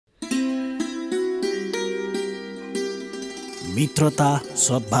मित्रता,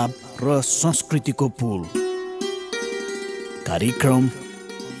 सद्भाव र संस्कृतिको पुल। कार्यक्रम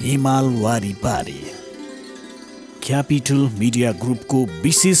हिमाल वारी पारी। क्यापिटल मिडिया ग्रुपको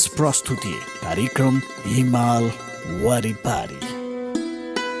विशेष प्रस्तुति कार्यक्रम हिमाल वारी पारी।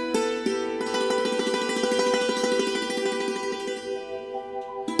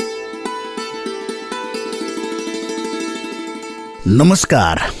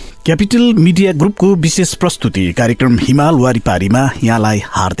 नमस्कार। क्यापिटल मिडिया ग्रुपको विशेष प्रस्तुति कार्यक्रम हिमाल वारी पारीमा यहाँलाई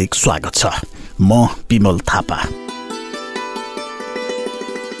हार्दिक स्वागत छ। म विमल थापा।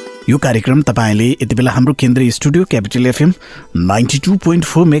 यो कार्यक्रम तपाईले यति बेला हाम्रो केन्द्रीय स्टुडियो क्यापिटल एफएम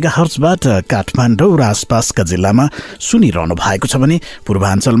 92.4 मेगाहर्जबाट काठमाडौँ र आसपासका जिल्लामा सुनिरहनु भएको छ भने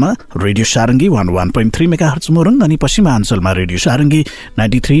पूर्वाञ्चलमा रेडियो सारङ्गी 101.3 मेगाहर्ज मोरङ अनि पश्चिमाञ्चलमा रेडियो सारङ्गी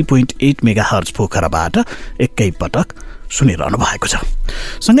 93.8 मेगाहर्ज पोखराबाट एकैपटक सुनिरहनु भएको छ।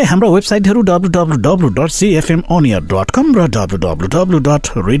 सँगै हाम्रो वेबसाइटहरू www.cfmoneair.com र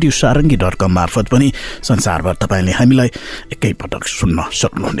www.radiosarangi.com मार्फत पनि संसारभर तपाईले हामीलाई एकैपटक सुन्न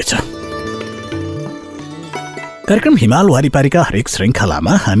सक्नुहुनेछ। कार्यक्रम हिमाल वारीपारीका हरेक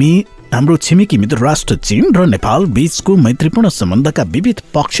श्रृङ्खलामा हामी हाम्रो छिमेकी मित्र राष्ट्र चीन र नेपाल बीचको मैत्रीपूर्ण सम्बन्धका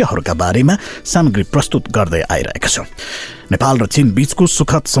विविध पक्षहरूका बारेमा सामग्री प्रस्तुत गर्दै आइरहेका छौँ। नेपाल र चीन बीचको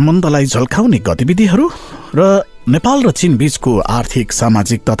सुखद सम्बन्धलाई झल्काउने गतिविधिहरू र नेपाल र चीन बीचको आर्थिक,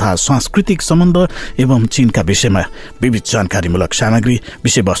 सामाजिक तथा सांस्कृतिक सम्बन्ध एवं चीनका विषयमा विविध जानकारीमूलक सामग्री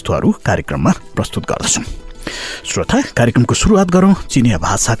विषयवस्तुहरू कार्यक्रममा प्रस्तुत गर्दछौँ। श्रोता, कार्यक्रमको सुरुवात गरौँ चिनिया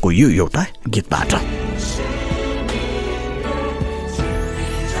भाषाको यो एउटा गीतबाट।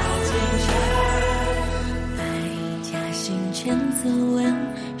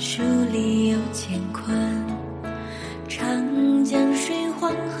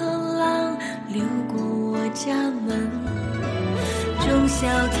家门忠孝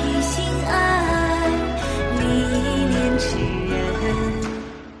悌心爱，礼义廉耻仁，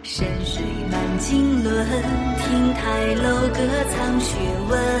山水满经纶，亭台楼阁藏学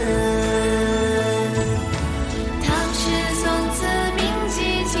问。唐诗宋词铭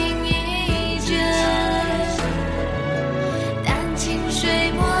记情意真，丹青水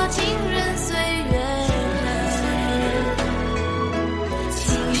墨浸润岁月，青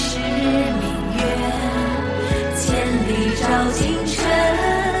史明月照京城，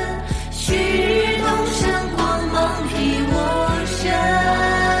旭日东升，光芒披我身。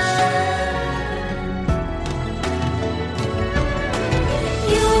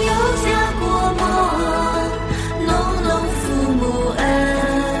悠悠家国梦，浓浓父母恩，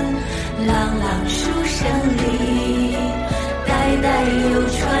朗朗书声里，代代有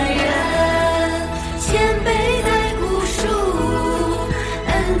传人。前辈在古树，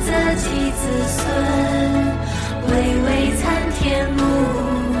恩泽及子孙。巍巍参天木，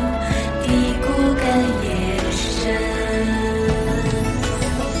地骨根也深。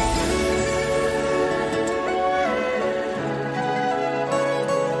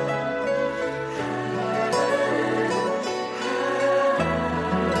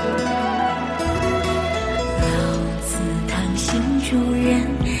老子堂行主人，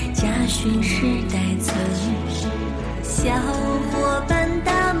家训世代存。小伙伴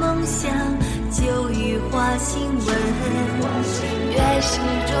大梦想，就与花新闻。月是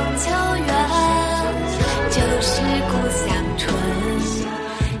中秋圆，就是故乡春。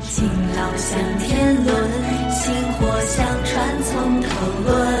敬老向天伦，薪火相传从头论。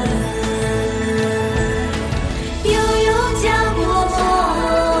悠悠家国梦，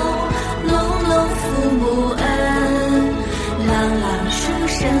浓浓父母恩，朗朗书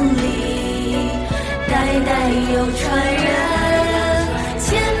声里，代代有传人。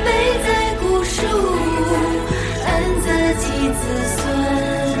子孙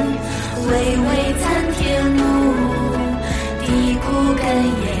巍巍参天木，地骨根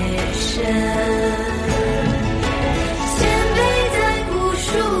也深。前辈在古树，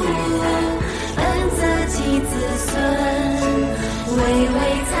恩泽及子孙，巍巍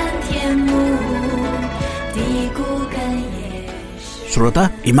参天木，地骨根也深。श्रोता,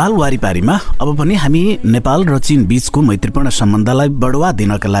 हिमाल वारीपारीमा अब पनि हामी नेपाल र चीन बीचको मैत्रीपूर्ण सम्बन्धलाई बढावा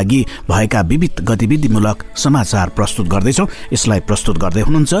दिनका लागि भएका विविध गतिविधिमूलक समाचार प्रस्तुत गर्दैछौँ। यसलाई प्रस्तुत गर्दै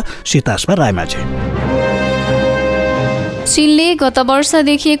हुनुहुन्छ सीतास्मा रायमाझी। चीनले गत वर्ष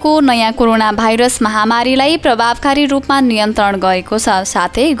देखिएको नयाँ कोरोना भाइरस महामारीलाई प्रभावकारी रूपमा नियन्त्रण गरेको छ।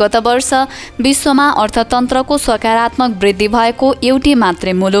 साथै गत वर्ष विश्वमा अर्थतन्त्रको सकारात्मक वृद्धि भएको एउटै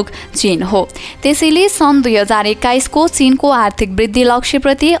मात्रै मुलुक चीन हो। त्यसैले सन् 2021 को चीनको आर्थिक वृद्धि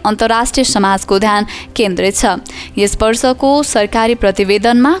लक्ष्यप्रति अन्तर्राष्ट्रिय समाजको ध्यान केन्द्रित छ। यस वर्षको सरकारी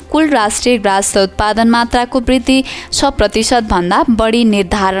प्रतिवेदनमा कुल राष्ट्रिय ग्रास उत्पादन मात्राको वृद्धि 6% भन्दा बढी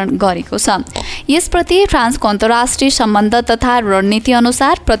निर्धारण गरेको छ। यसप्रति फ्रान्सको अन्तर्राष्ट्रिय सम्बन्ध तथा रणनीति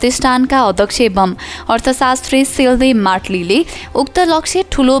अनुसार प्रतिष्ठानका अध्यक्ष एवं अर्थशास्त्री सिल्भी मार्टलीले उक्त लक्ष्य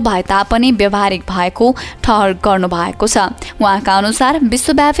ठूलो भए तापनि व्यावहारिक भएको ठहर गर्नुभएको छ। उहाँका अनुसार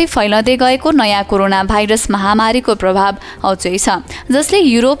विश्वव्यापी फैलदै गएको नयाँ कोरोना भाइरस महामारीको प्रभाव अझै छ, जसले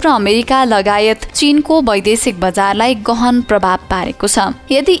युरोप र अमेरिका लगायत चीनको वैदेशिक बजारलाई गहन प्रभाव पारेको छ।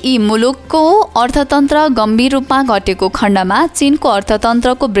 यदि यी मुलुकको अर्थतन्त्र गम्भीर रूपमा घटेको खण्डमा चीनको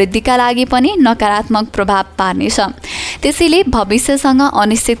अर्थतन्त्रको वृद्धिका लागि पनि नकारात्मक प्रभाव पार्नेछ। त्यसैले भविष्यसँग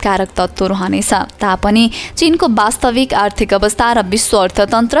अनिश्चितकारक तत्त्व रहनेछ। तापनि चीनको वास्तविक आर्थिक अवस्था र विश्व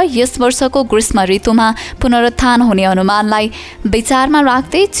अर्थतन्त्र यस वर्षको ग्रीष्म ऋतुमा पुनरुत्थान हुने अनुमानलाई विचारमा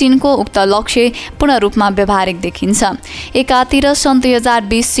राख्दै चीनको उक्त लक्ष्य पूर्ण रूपमा व्यावहारिक देखिन्छ। एकातिर सन्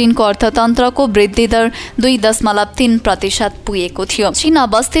 2020 चीनको अर्थतन्त्रको वृद्धि दर 2.3% पुगेको थियो। चीन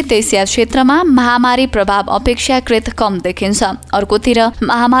अवस्थित एसिया क्षेत्रमा महामारी प्रभाव अपेक्षाकृत कम देखिन्छ। अर्कोतिर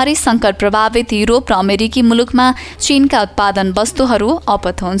महामारी संकट प्रभावित युरोप र अमेरिकी मुलुकमा चीनका उत्पादन वस्तुहरू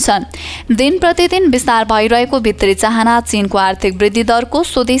अपत हुन्छन्। दिन प्रतिदिन विस्तार भइरहेको भित्री चाहना चीनको आर्थिक वृद्धि दरको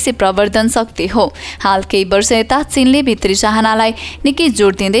स्वदेशी प्रवर्धन शक्ति हो। हाल केही वर्ष यता चीनले भित्री चाहनालाई निकै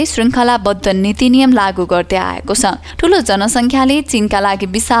जोड दिँदै श्रृङ्खलाबद्ध नीति नियम लागू गर्दै आएको छ। ठूलो जनसङ्ख्याले चीनका लागि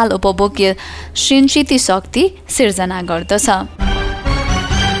विशाल उपभोग्य सिंचित शक्ति सिर्जना गर्दछ।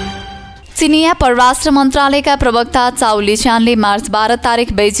 चिनिया परराष्ट्र मन्त्रालयका प्रवक्ता चाउ लिच्यानले मार्च 12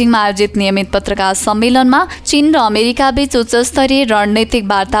 तारिक बेजिङमा आयोजित नियमित पत्रकार सम्मेलनमा चीन र अमेरिका बीच उच्चस्तरीय रणनीतिक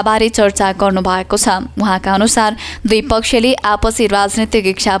वार्ताबारे चर्चा गर्नुभएको छ। उहाँका अनुसार दुई पक्षले आपसी राजनीतिक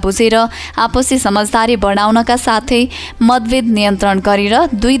इच्छा बुझेर आपसी समझदारी बढाउनका साथै मतभेद नियन्त्रण गरेर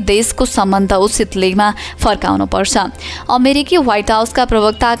दुई देशको सम्बन्ध उचित लेगमा फर्काउनुपर्छ। अमेरिकी व्हाइट हाउसका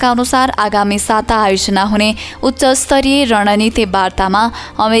प्रवक्ताका अनुसार आगामी साता आयोजना हुने उच्चस्तरीय रणनीति वार्तामा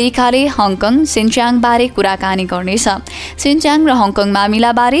अमेरिकाले हङकङ सिन्च्याङबारे कुराकानी गर्नेछ। सिन्च्याङ र हङकङ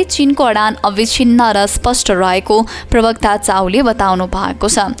मामिलाबारे चीनको अडान अविच्छिन्न र स्पष्ट रहेको प्रवक्ता चाउले बताउनु भएको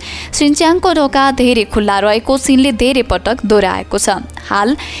छ। सिन्च्याङको ढोका धेरै खुल्ला रहेको चीनले धेरै पटक दोहोऱ्याएको छ।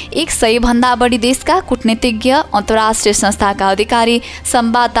 हाल 100 भन्दा बढी देशका कूटनीतिज्ञ, अन्तर्राष्ट्रिय संस्थाका अधिकारी,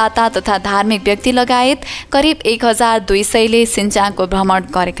 संवाददाता तथा धार्मिक व्यक्ति लगायत करिब 1200 ले सिन्च्याङको भ्रमण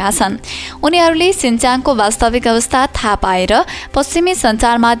गरेका छन्। उनीहरूले सिन्च्याङको वास्तविक अवस्था थाहा पाएर पश्चिमी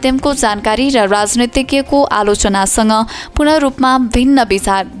सञ्चार माध्यमको जानकारी र राजनीतिज्ञको आलोचनासँग पूर्ण रूपमा भिन्न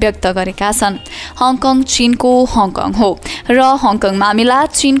विचार व्यक्त गरेका छन्। हङकङ चीनको हङकङ हो र हङकङ मामिला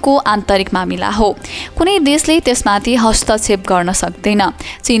चीनको आन्तरिक मामिला हो। कुनै देशले त्यसमाथि हस्तक्षेप गर्न सक्दैन।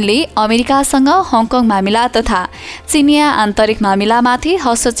 चीनले अमेरिकासँग हङकङ मामिला तथा चीनिया आन्तरिक मामिलामाथि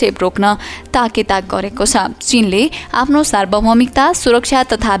हस्तक्षेप रोक्न ताकेताक गरेको छ। चीनले आफ्नो सार्वभौमिकता, सुरक्षा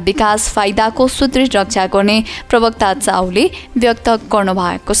तथा विकास फाइदाको सुदृढ रक्षा गर्ने प्रवक्ता चाउले व्यक्त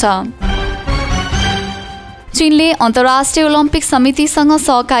गर्नुभएको छ। चीनले अन्तर्राष्ट्रिय ओलम्पिक समितिसँग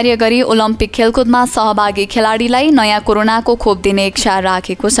सहकार्य गरी ओलम्पिक खेलकुदमा सहभागी खेलाडीलाई नयाँ कोरोनाको खोप दिने इच्छा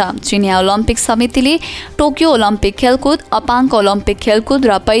राखेको छ। चिनिया ओलम्पिक समितिले टोकियो ओलम्पिक खेलकुद, अपाङ्ग ओलम्पिक खेलकुद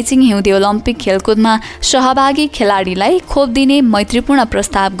र बेजिङ हिउँदे ओलम्पिक खेलकुदमा सहभागी खेलाडीलाई खोप दिने मैत्रीपूर्ण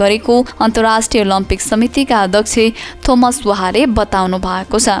प्रस्ताव गरेको अन्तर्राष्ट्रिय ओलम्पिक समितिका अध्यक्ष थोमस वहाले बताउनु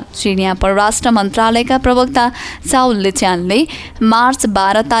भएको छ। चिनिया परराष्ट्र मन्त्रालयका प्रवक्ता चाउ लिच्यानले मार्च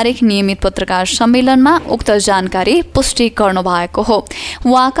 12 तारिक नियमित पत्रकार सम्मेलनमा उक्त जानकारी पुष्टि गर्नु भएको हो।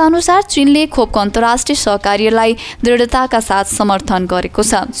 उहाँका अनुसार चीनले खोपको अन्तर्राष्ट्रिय सहकार्यलाई दृढताका साथ समर्थन गरेको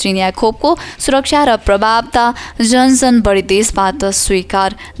छ। चिनिया खोपको सुरक्षा र प्रभावता जनजन बढी देशबाट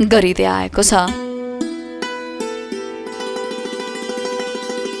स्वीकार गरिँदै आएको छ।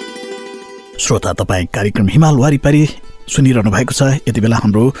 श्रोता, तपाईँ कार्यक्रम हिमाल वारिपारी सुनिरहनु भएको छ। यति बेला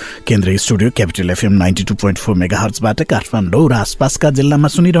हाम्रो केन्द्रीय स्टुडियो क्यापिटल एफएम 92.4 मेगाहर्जबाट काठमाडौँ र आसपासका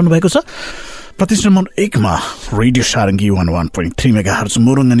जिल्लामा सुनिरहनु भएको छ। प्रदेश नम्बर 1 मा रेडियो सारङ्गी 101.3 मेगाहर्ज,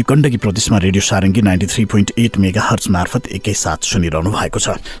 मोरङ अनि गण्डकी प्रदेशमा रेडियो सारङ्गी 93.8 मेगाहर्ज मार्फत एकैसाथ सुनिरहनु भएको छ।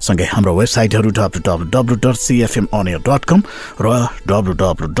 सँगै हाम्रो वेबसाइटहरू www.cfmonair.com र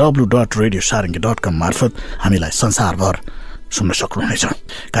www.radiosarangi.com मार्फत हामीलाई संसारभर सुन्न सक्नुहुनेछ।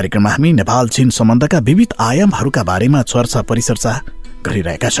 कार्यक्रममा हामी नेपाल चीन सम्बन्धका विविध आयामहरूका बारेमा चर्चा परिचर्चा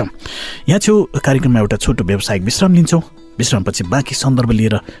गरिरहेका छौँ। यहाँ छेउ कार्यक्रममा एउटा छोटो व्यावसायिक विश्राम लिन्छौँ। विश्रामपछि बाँकी सन्दर्भ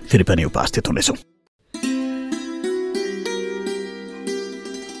लिएर फेरि पनि उपस्थित हुनेछौँ।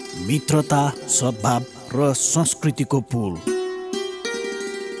 मित्रता, सद्भाव र संस्कृतिको पुल,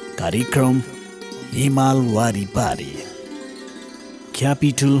 कार्यक्रम हिमाल वारी पारी,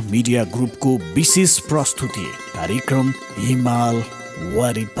 क्यापिटल मिडिया ग्रुपको विशेष प्रस्तुति कार्यक्रम हिमाल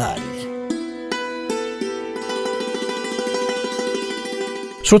वारी पारी।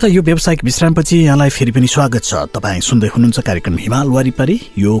 श्रोता, यो व्यावसायिक विश्रामपछि यहाँलाई फेरि पनि स्वागत छ। तपाईँ सुन्दै हुनुहुन्छ कार्यक्रम हिमाल वारिपारी।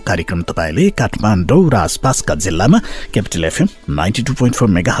 यो कार्यक्रम तपाईँले काठमाडौँ र आसपासका जिल्लामा क्यापिटल एफएम 92.4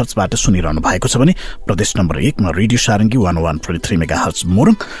 मेगाहर्जबाट सुनिरहनु भएको छ भने प्रदेश नम्बर 1 मा रेडियो सारङ्गी 101.3 मेगाहर्ज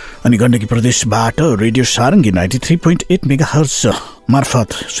मोरङ अनि गण्डकी प्रदेशबाट रेडियो सारङ्गी 93.8 मेगाहर्ज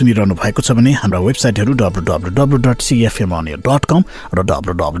मार्फत सुनिरहनु भएको छ भने हाम्रा वेबसाइटहरू www.cfmonair.com र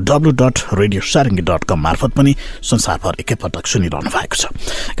www.radiosarangi.com मार्फत पनि संसारभर एकैपटक सुनिरहनु भएको छ।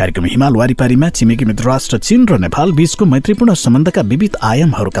 कार्यक्रम हिमाल वारिपारीमा छिमेकी मित्र राष्ट्र चीन र नेपाल बीचको मैत्रीपूर्ण सम्बन्धका विविध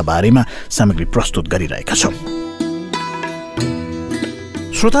आयामहरूका बारेमा सामग्री प्रस्तुत गरिरहेका छौं।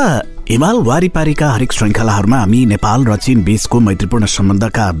 श्रोता, हिमाल वारिपारीका हरेक श्रृङ्खलाहरूमा हामी नेपाल र चीन बीचको मैत्रीपूर्ण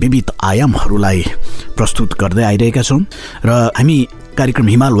सम्बन्धका विविध आयामहरूलाई प्रस्तुत गर्दै आइरहेका छौं र हामी कार्यक्रम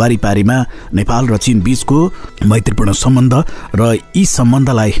हिमाल वारिपारीमा नेपाल र चीन बीचको मैत्रीपूर्ण सम्बन्ध र यी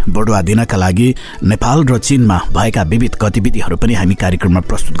सम्बन्धलाई बढुवा दिनका लागि नेपाल र चीनमा भएका विविध गतिविधिहरू पनि हामी कार्यक्रममा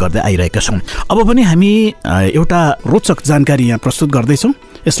प्रस्तुत गर्दै आइरहेका छौं। अब पनि हामी एउटा रोचक जानकारी यहाँ प्रस्तुत गर्दैछौं।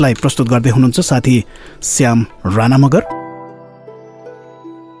 यसलाई प्रस्तुत गर्दै हुनुहुन्छ साथी श्याम राणा मगर।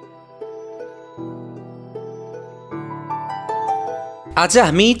 आज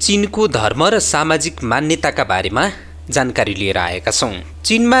हामी चीनको धर्म र सामाजिक मान्यताका बारेमा जानकारी लिएर आएका छौं।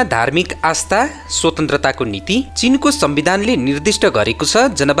 चीनमा धार्मिक आस्था स्वतन्त्रताको नीति चीनको संविधानले निर्दिष्ट गरेको छ।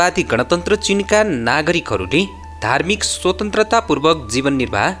 जनवादी गणतन्त्र चीनका नागरिकहरूले धार्मिक स्वतन्त्रतापूर्वक जीवन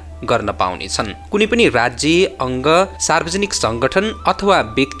निर्वाह गर्न पाउनेछन्। कुनै पनि राज्य, अङ्ग, सार्वजनिक संगठन अथवा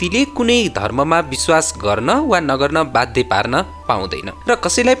व्यक्तिले कुनै धर्ममा विश्वास गर्न वा नगर्न बाध्य पार्न पाउँदैन र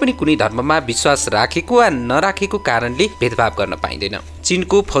कसैलाई पनि कुनै धर्ममा विश्वास राखेको वा नराखेको कारणले भेदभाव गर्न पाइँदैन।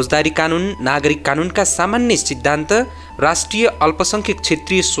 चीनको फौजदारी कानून, नागरिक कानूनका सामान्य सिद्धान्त, राष्ट्रिय अल्पसंख्यक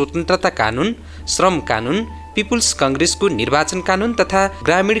क्षेत्रीय स्वतन्त्रता कानून, श्रम कानून, पिपुल्स कांग्रेसको निर्वाचन कानून तथा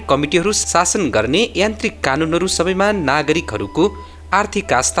ग्रामीण कमिटीहरू शासन गर्ने यान्त्रिक कानूनहरू सबैमा नागरिकहरूको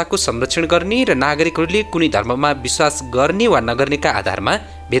आर्थिक आस्थाको संरक्षण गर्ने र नागरिकहरूले कुनै धर्ममा विश्वास गर्ने वा नगर्नेका आधारमा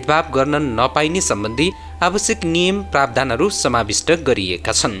भेदभाव गर्न नपाइने सम्बन्धी आवश्यक नियम प्रावधानहरू समाविष्ट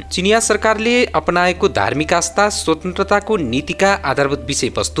गरिएका छन्। चिनिया सरकारले अपनाएको धार्मिक आस्था स्वतन्त्रताको नीतिका आधारभूत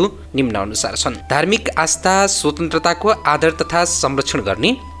विषयवस्तु निम्न अनुसार छन्। धार्मिक आस्था स्वतन्त्रताको आदर तथा संरक्षण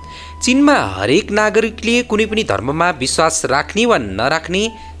गर्ने। चीनमा हरेक नागरिकले कुनै पनि धर्ममा विश्वास राख्ने वा नराख्ने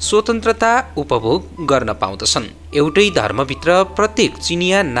स्वतन्त्रता उपभोग गर्न पाउँदछन्। एउटै धर्मभित्र प्रत्येक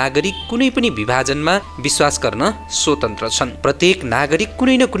चिनिया नागरिक कुनै पनि विभाजनमा विश्वास गर्न स्वतन्त्र छन्। प्रत्येक नागरिक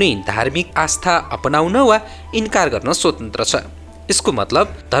कुनै न कुनै धार्मिक आस्था अपनाउन वा इन्कार गर्न स्वतन्त्र छ। यसको मतलब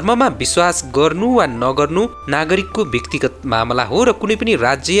धर्ममा विश्वास गर्नु वा नगर्नु नागरिकको व्यक्तिगत मामला हो र कुनै पनि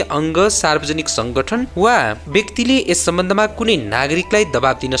राज्य, अङ्ग, सार्वजनिक संगठन वा व्यक्तिले यस सम्बन्धमा कुनै नागरिकलाई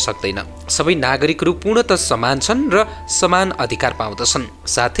दबाब दिन सक्दैन। सबै नागरिकहरू पूर्णतः समान छन् र समान अधिकार पाउँदछन्।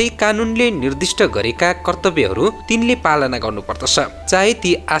 साथै कानूनले निर्दिष्ट गरेका कर्तव्यहरू तिनले पालना गर्नुपर्दछ, चाहे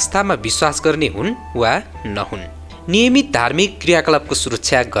ती आस्थामा विश्वास गर्ने हुन् वा नहुन्। नियमित धार्मिक क्रियाकलापको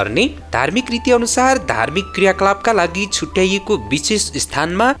सुरक्षा गर्ने। धार्मिक रीति अनुसार धार्मिक क्रियाकलापका लागि छुट्याइएको विशेष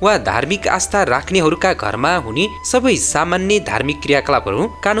स्थानमा वा धार्मिक आस्था राख्नेहरूका घरमा हुने सबै सामान्य धार्मिक क्रियाकलापहरू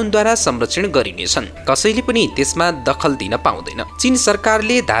कानूनद्वारा संरक्षण गरिनेछन्। कसैले पनि त्यसमा दखल दिन पाउँदैन। चीन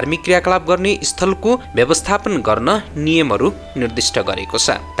सरकारले धार्मिक क्रियाकलाप गर्ने स्थलको व्यवस्थापन गर्न नियमहरू निर्दिष्ट गरेको छ।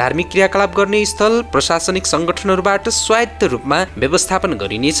 धार्मिक क्रियाकलाप गर्ने स्थल प्रशासनिक संगठनहरूबाट स्वायत्त रूपमा व्यवस्थापन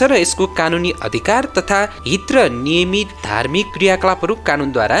गरिनेछ र यसको कानूनी अधिकार तथा हित र नियमित धार्मिक क्रियाकलापहरू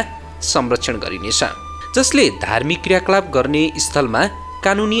कानूनद्वारा संरक्षण गरिनेछ। जसले धार्मिक क्रियाकलाप गर्ने स्थलमा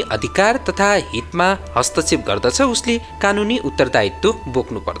कानूनी अधिकार तथा हितमा हस्तक्षेप गर्दछ उसले कानूनी उत्तरदायित्व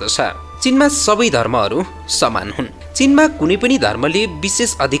बोक्नु पर्दछ। चीनमा सबै धर्महरू समान हुन्। चीनमा कुनै पनि धर्मले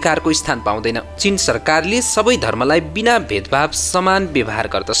विशेष अधिकारको स्थान पाउँदैन। चीन सरकारले सबै धर्मलाई बिना भेदभाव समान व्यवहार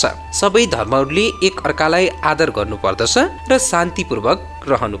गर्दछ। सबै धर्महरूले एक अर्कालाई आदर गर्नुपर्दछ र शान्तिपूर्वक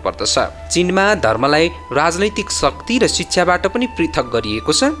रहनु पर्दछ। चीनमा धर्मलाई राजनैतिक शक्ति र शिक्षाबाट पनि पृथक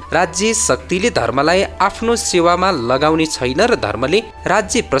गरिएको छ। राज्य शक्तिले धर्मलाई आफ्नो सेवामा लगाउने छैन र धर्मले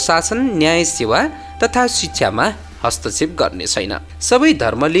राज्य प्रशासन, न्याय सेवा तथा शिक्षामा हस्तक्षेप गर्ने छैन। सबै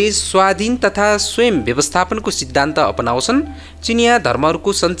धर्मले स्वाधीन तथा स्वयं व्यवस्थापनको सिद्धान्त अपनाउँछन्। चिनिया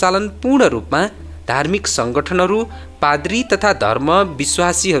धर्महरूको सञ्चालन पूर्ण रूपमा धार्मिक संगठनहरू, पाद्री तथा धर्म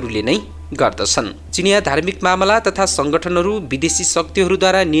विश्वासीहरूले नै गर्दछन्। चिनिया धार्मिक मामला तथा संगठनहरू विदेशी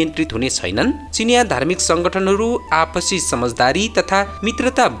शक्तिहरूद्वारा नियन्त्रित हुने छैनन्। चिनिया धार्मिक संगठनहरू आपसी समझदारी तथा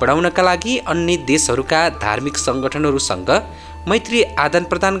मित्रता बढाउनका लागि अन्य देशहरूका धार्मिक संगठनहरूसँग मैत्री आदान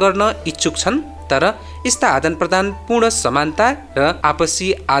प्रदान गर्न इच्छुक छन्, तर यस्ता आदान प्रदान पूर्ण समानता र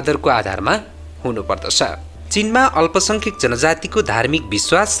आपसी आदरको आधारमा हुनुपर्दछ। चीनमा अल्पसंख्यक जनजातिको धार्मिक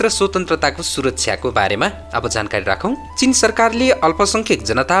विश्वास र स्वतन्त्रताको सुरक्षाको बारेमा अब जानकारी राखौं। चीन सरकारले अल्पसंख्यक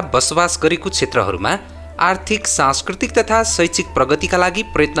जनता बसोबास गरेको क्षेत्रहरूमा आर्थिक, सांस्कृतिक तथा शैक्षिक प्रगतिका लागि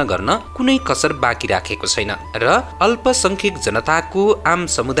प्रयत्न गर्न कुनै कसर बाँकी राखेको छैन र अल्पसंख्यक जनताको आम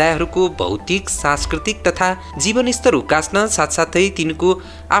समुदायहरूको भौतिक, सांस्कृतिक तथा जीवनस्तर उकास्न साथसाथै तिनको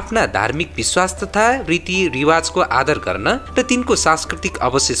आफ्ना धार्मिक विश्वास तथा रीतिरिवाजको आदर गर्न र तिनको सांस्कृतिक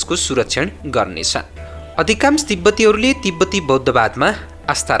अवशेषको सुरक्षण गर्नेछ। अधिकांश तिब्बतीहरूले तिब्बती बौद्धवादमा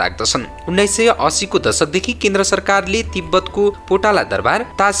आस्था राख्दछन्। 1980 को दशकदेखि केन्द्र सरकारले तिब्बतको पोटाला दरबार,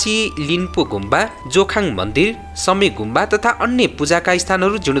 तासी लिन्पो गुम्बा, जोखाङ मन्दिर, समे गुम्बा तथा अन्य पूजाका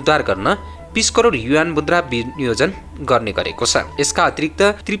स्थानहरू जीर्णोद्धार गर्न 20 करोड युआन मुद्रा विनियोजन गर्ने गरेको छ। यसका अतिरिक्त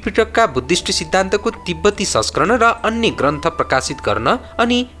त्रिपिटकका बुद्धिस्ट सिद्धान्तको तिब्बती संस्करण र अन्य ग्रन्थ प्रकाशित गर्न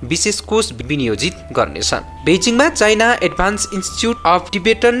अनि विशेष कोष विनियोजित गर्नेछ। बेजिङमा China advance institute of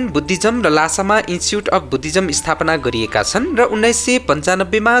Tibetan Buddhism र लासामा इन्स्टिच्युट अफ बुद्धिज्म स्थापना गरिएका छन् र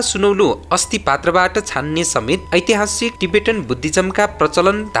 1995 मा सुनौलो अस्थि पात्रबाट छान्ने समेत ऐतिहासिक टिबेटन बुद्धिज्मका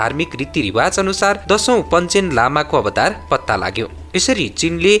प्रचलन धार्मिक रीतिरिवाज अनुसार 10औं पञ्चेन लामाको अवतार पत्ता लाग्यो। यसरी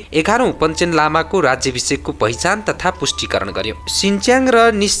चीनले 11औं पञ्चेन लामाको राज्याभिषेकको पहिचान तथा पुष्टिकरण गर्यो। सिन्च्याङ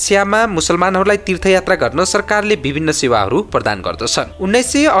र निश्च्यामा मुसलमानहरूलाई तीर्थयात्रा गर्न सरकारले विभिन्न सेवाहरू प्रदान गर्दछ।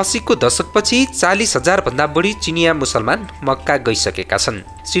 1980 को दशकपछि 40,000 भन्दा बढी चिनिया मुसलमान मक्का गइसकेका छन्।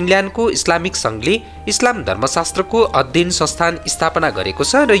 फिनल्यान्डको इस्लामिक संघले इस्लाम धर्मशास्त्रको अध्ययन संस्थान स्थापना गरेको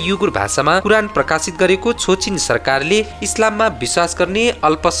छ र युगुर भाषामा कुरान प्रकाशित गरेको छोचिन सरकारले इस्लाममा विश्वास गर्ने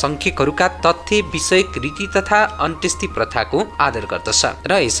अल्पसंख्यकहरूका तथ्य विषयक रीति तथा अन्त्येष्टि प्रथाको आदर गर्दछ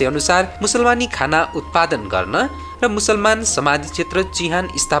र यसै अनुसार मुसलमानी खाना उत्पादन गर्न र मुसलमान समाधि क्षेत्र चिहान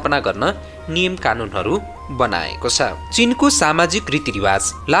स्थापना गर्न नियम कानुनहरू बनाएको छ। चीनको सामाजिक रीतिरिवाज।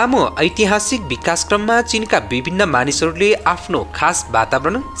 लामो ऐतिहासिक विकासक्रममा चीनका विभिन्न मानिसहरूले आफ्नो खास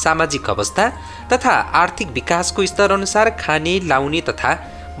वातावरण, सामाजिक अवस्था तथा आर्थिक विकासको स्तर अनुसार खाने, लाउने तथा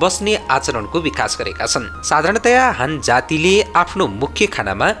बस्ने आचरणको विकास गरेका छन्। साधारणतया हान जातिले आफ्नो मुख्य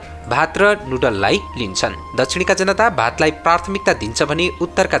खानामा भात र नुडललाई लिन्छन्। दक्षिणका जनता भातलाई प्राथमिकता दिन्छ भने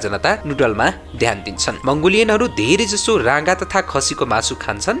उत्तरका जनता नुडलमा ध्यान दिन्छन्। मङ्गोलियनहरू धेरै जसो राँगा तथा खसीको मासु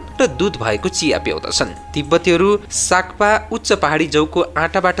खान्छन् र दुध भएको चिया पिउँदछन्। तिब्बतीहरू साक्पा उच्च पहाडी जौको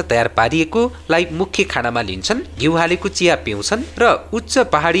आटाबाट तयार पारिएकोलाई मुख्य खानामा लिन्छन्। घिउ हालेको चिया पिउँछन् र उच्च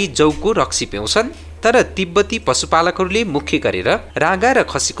पहाडी जौको रक्सी पिउँछन्। तर तिब्बती पशुपालकहरूले मुख्य गरेर राँगा र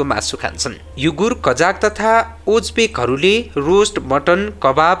खसीको मासु खान्छन्। युगुर, कजाक तथा ओज्बेकहरूले रोस्ट, मटन,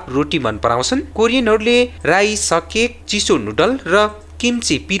 कबाब, रोटी मन पराउँछन्। कोरियनहरूले राई सकेक, चिसो नुडल र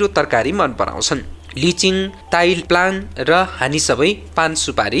किम्ची पिरो तरकारी मन पराउँछन्। लिचिङ, ताइल प्लाङ र हानी सबै पान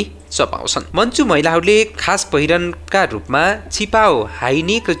सुपारी चपाउँछन्। मन्चु महिलाहरूले खास पहिरनका रूपमा छिपाओ,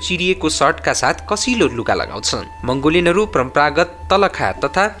 हाइनेक र चिरिएको सर्टका साथ कसिलो लुगा लगाउँछन्। मङ्गोलियनहरू परम्परागत तलखा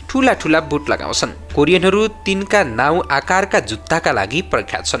तथा ठुला ठुला बुट लगाउँछन्। कोरियनहरू तिनका नाउ आकारका जुत्ताका लागि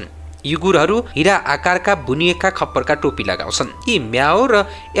प्रख्यात छन्। युगुरहरू हिरा आकारका बुनिएका खप्परका टोपी लगाउँछन्। यी म्याओ र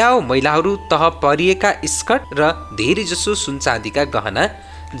याओ महिलाहरू तह परिएका स्कर्ट र धेरै जसो सुन चाँदीका गहना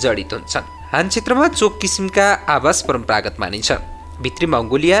जडित हुन्छन्। हान क्षेत्रमा चोक किसिमका आवास परम्परागत मानिन्छ। भित्री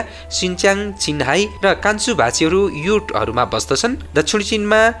मङ्गोलिया, सिन्च्याङ, छिनहाई र कान्सु भाषीहरू युटहरूमा बस्दछन्। दक्षिण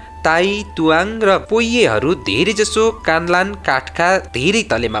चीनमा ताई, तुवाङ र पोइएहरू धेरै जसो कानलान काठका धेरै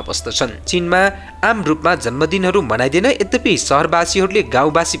तलेमा बस्दछन्। चीनमा आम रूपमा जन्मदिनहरू मनाइँदैन, यद्यपि सहरवासीहरूले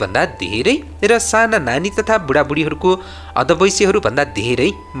गाउँवासी भन्दा धेरै र साना नानी तथा बुढाबुढीहरूको अधवैँसीहरू भन्दा धेरै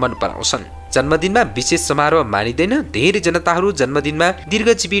मन पराउँछन्। जन्मदिनमा विशेष समारोह मानिँदैन। धेरै जनताहरू जन्मदिनमा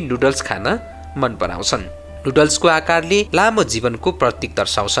दीर्घजीवी नुडल्स खान मन पराउँछन्। नुडल्सको आकारले लामो जीवनको प्रतीक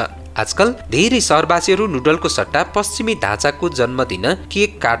दर्शाउँछ। आजकल धेरै सहरवासीहरू नुडलको सट्टा पश्चिमी ढाँचाको जन्मदिन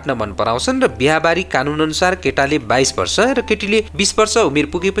केक काट्न मन पराउँछन् र बिहाबारी कानुन अनुसार केटाले 22 वर्ष र केटीले 20 वर्ष उमेर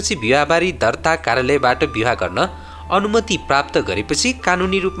पुगेपछि बिहाबारी दर्ता कार्यालयबाट विवाह गर्न अनुमति प्राप्त गरेपछि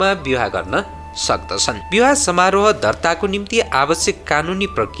कानुनी रूपमा विवाह गर्न सक्दछन्। विवाह समारोह दर्ताको निम्ति आवश्यक कानुनी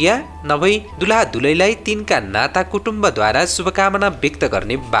प्रक्रिया नभई दुल्हा दुलहीलाई तिनका नाता कुटुम्बद्वारा शुभकामना व्यक्त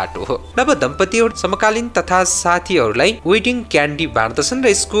गर्ने बाटो हो। नव दम्पतिहरू समकालीन तथा साथीहरूलाई वेडिङ क्यान्डी बाँड्दछन् र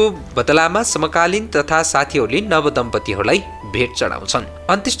यसको बदलामा समकालीन तथा साथीहरूले नव दम्पतिहरूलाई भेट चढाउँछन्।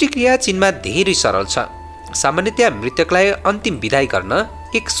 अन्त्येष्टिक्रिया चीनमा धेरै सरल छ। सामान्यतया मृतकलाई अन्तिम विदाई गर्न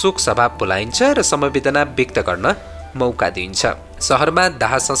एक शोक सभा बोलाइन्छ र समवेदना व्यक्त गर्न मौका दिइन्छ। सहरमा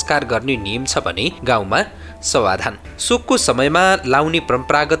दाह संस्कार गर्ने नियम छ भने गाउँमा सवाधान। शोकको समयमा लाउने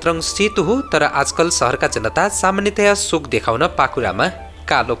परम्परागत रङ सेतो हो, तर आजकल सहरका जनता सामान्यतया शोक देखाउन पाखुरामा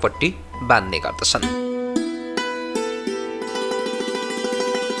कालो पट्टी बाँध्ने गर्दछन्।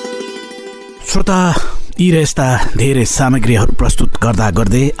 श्रोता, यी र यस्ता धेरै सामग्रीहरू प्रस्तुत गर्दा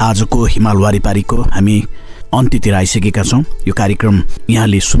गर्दै आजको हिमाल वारिपारीको हामी अन्त्यतिर आइसकेका छौँ। यो कार्यक्रम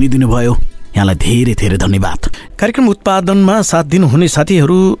यहाँले सुनिदिनु भयो, यहाँलाई धेरै धेरै धन्यवाद। कार्यक्रम उत्पादनमा साथ दिनुहुने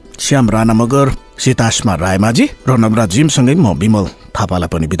साथीहरू श्याम राणा मगर, सीतास्मा रायमाझी र नवराज जिमसँगै म विमल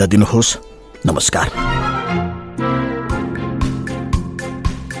थापालाई पनि बिदा दिनुहोस्। नमस्कार।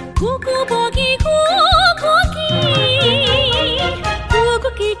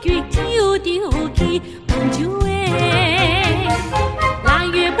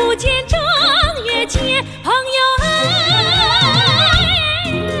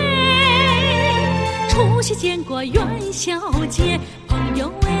 小姐，朋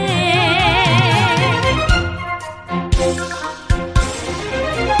友哎。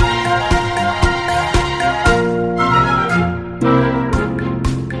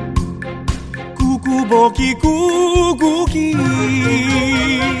咕咕无记，咕咕记，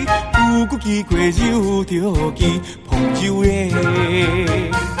咕咕记过又着记，朋友哎。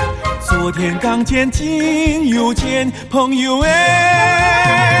昨天刚见，今又见，朋友哎。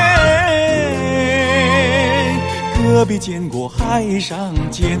隔壁见过，海上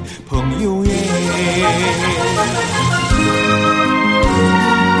见，朋友哎。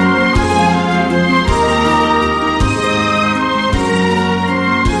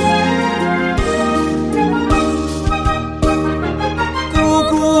咕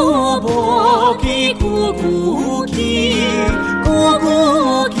咕无记，咕咕记，咕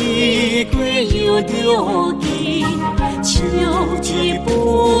咕记过又着记。秋季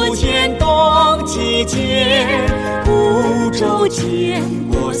不见，冬季见，孤舟见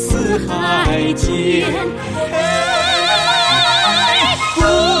过四海间。咕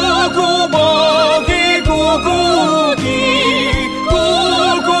咕无记，咕咕记，咕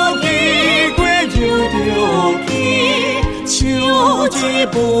咕记过又着记。秋季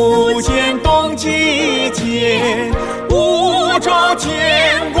不见，冬季见，